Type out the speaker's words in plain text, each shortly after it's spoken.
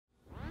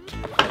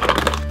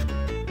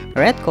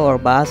Red core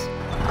bus.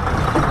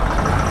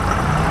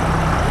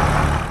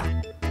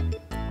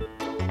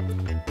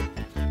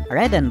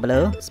 Red and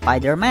blue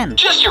Spider-Man.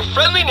 Just your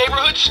friendly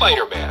neighborhood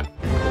Spider-Man.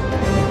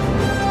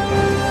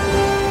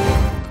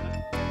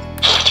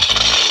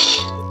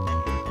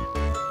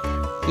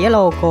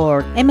 Yellow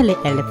core Emily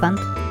Elephant.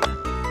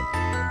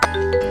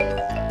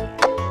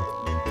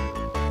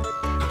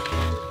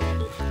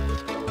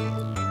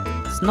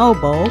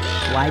 Snowball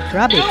White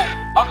Rabbit.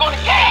 I'm going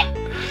to get it!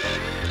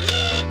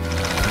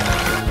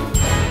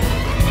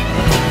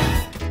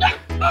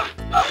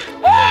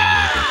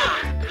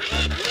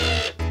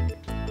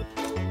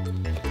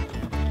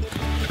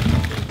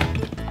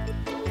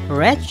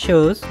 Red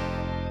shoes.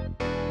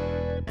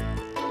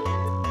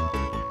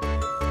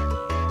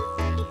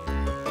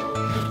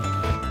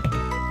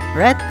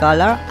 Red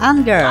color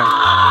anger.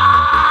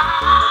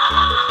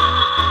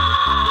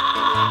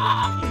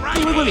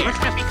 Wait, let's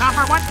just be calm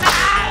for one second.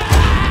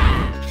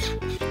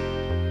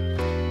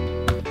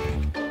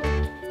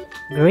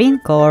 Green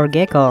core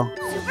gecko.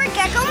 Super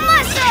Gecko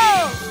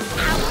muscle!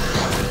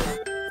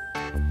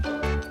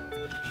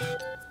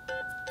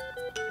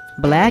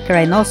 Black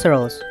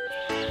rhinoceros.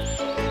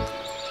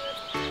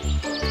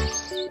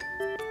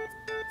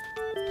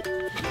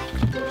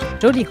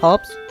 Judy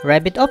Hopps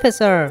Rabbit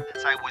Officer.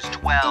 Since I was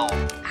 12.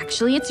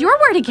 Actually, it's your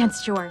word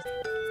against yours.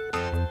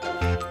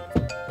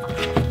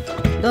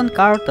 Don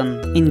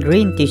Carlton in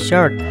green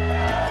t-shirt.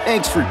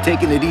 Thanks for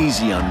taking it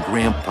easy on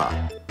Grandpa.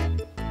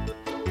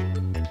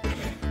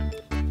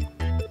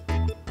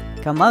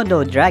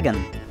 Komodo dragon.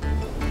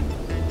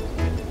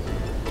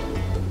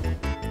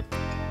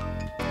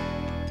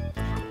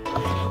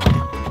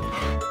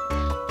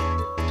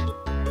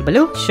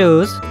 Blue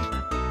shoes.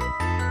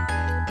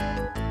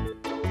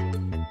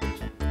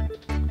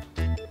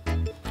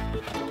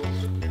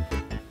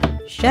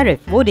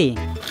 Sheriff Woody.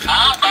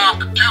 How about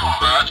the two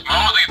of us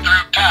mosey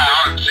through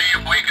town and see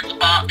if we can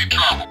spot any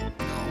trouble?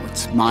 No,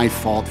 it's my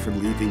fault for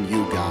leaving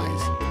you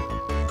guys.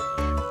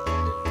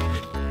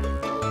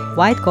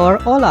 White core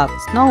Olaf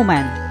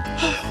Snowman.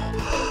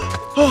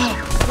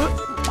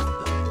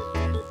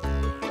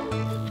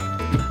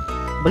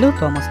 Blue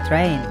Thomas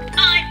Train.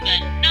 I'm the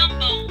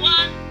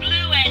 #1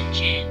 blue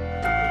engine.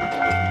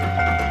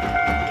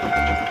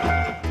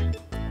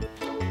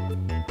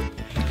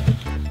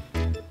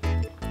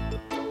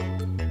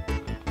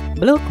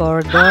 Blue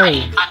core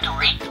Dory. Hi, I'm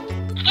Dory.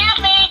 Excuse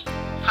me.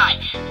 Hi.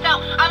 So,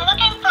 I'm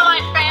looking for my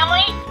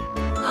family.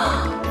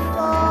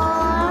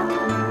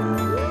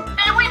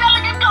 And we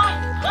better get going.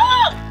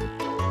 Woo!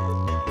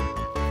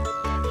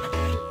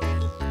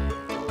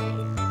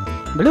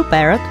 Blue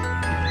parrot.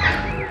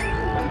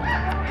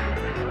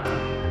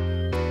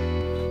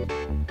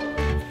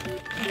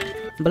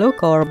 Blue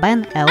core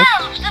Ben Elf.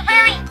 Elves are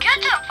very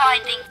good at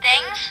finding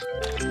things.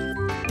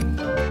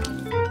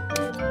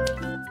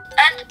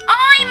 And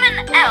I'm an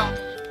elf.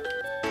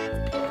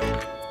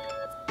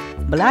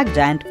 Black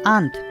giant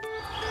ant.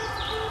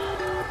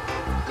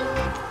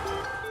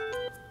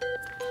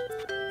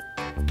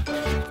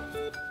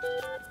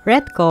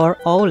 Red core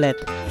owlet.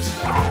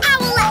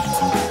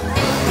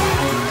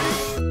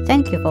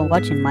 Thank you for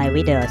watching my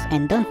videos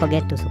and don't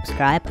forget to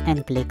subscribe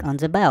and click on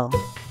the bell.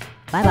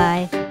 Bye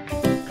bye.